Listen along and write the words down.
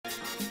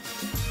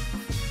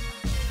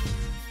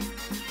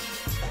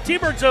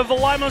T-Birds of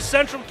Lima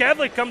Central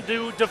Catholic come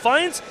to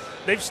Defiance.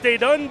 They've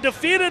stayed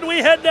undefeated. We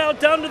head now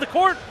down to the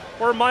court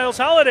where Miles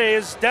Holliday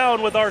is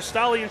down with our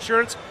Stolly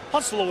Insurance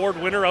Hustle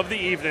Award winner of the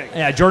evening.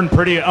 Yeah, Jordan,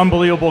 pretty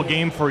unbelievable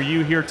game for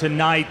you here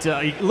tonight.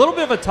 A little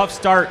bit of a tough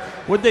start.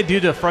 What did they do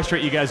to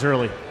frustrate you guys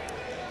early?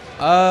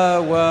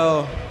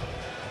 Well,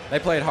 they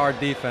played hard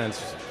defense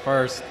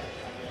first,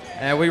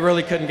 and we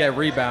really couldn't get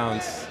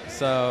rebounds.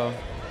 So,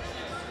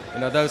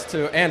 those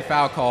two, and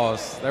foul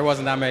calls. There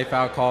wasn't that many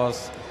foul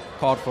calls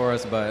called for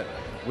us, but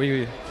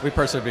we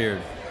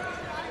persevered.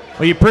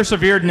 Well, you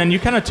persevered, and then you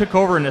kind of took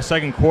over in the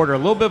second quarter. A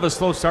little bit of a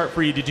slow start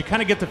for you. Did you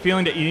kind of get the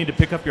feeling that you need to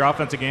pick up your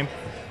offensive game?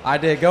 I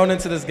did. Going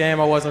into this game,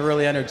 I wasn't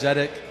really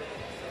energetic,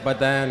 but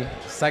then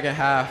second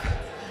half,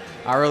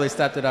 I really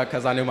stepped it up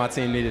because I knew my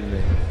team needed me.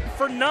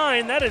 For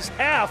 9, that is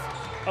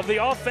half of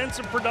the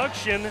offensive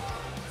production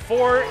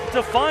for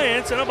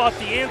Defiance, and how about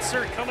the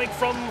answer coming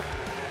from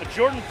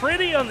Jordan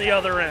Priddy on the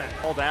other end.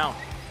 All down.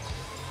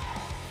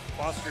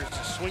 Foster's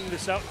to swing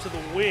this out to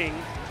the wing.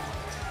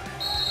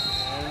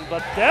 But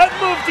that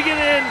move to get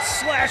in,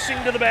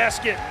 slashing to the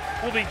basket,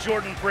 will be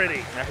Jordan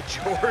Priddy.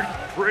 Jordan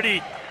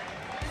Priddy.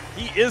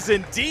 He is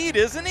indeed,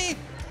 isn't he?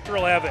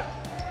 We'll have it.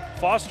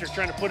 Foster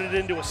trying to put it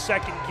into a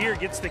second gear,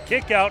 gets the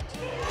kick out.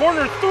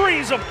 Corner three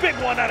is a big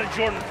one out of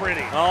Jordan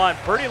Priddy. Oh, and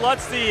Priddy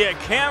lets the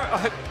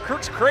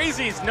Kirk's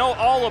Crazies know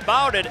all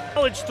about it.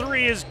 College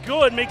three is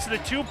good, makes it a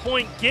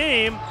 2-point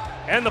game,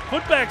 and the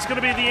putback's going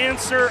to be the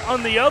answer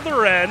on the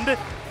other end.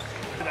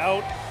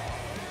 Out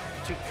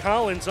to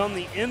Collins on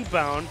the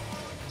inbound.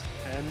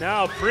 And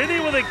now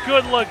Priddy with a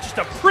good look, just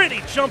a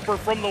pretty jumper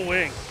from the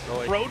wing.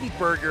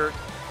 Rodenberger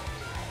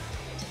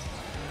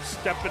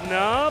stepping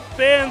up,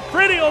 and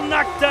Priddy will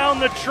knock down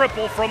the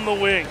triple from the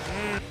wing.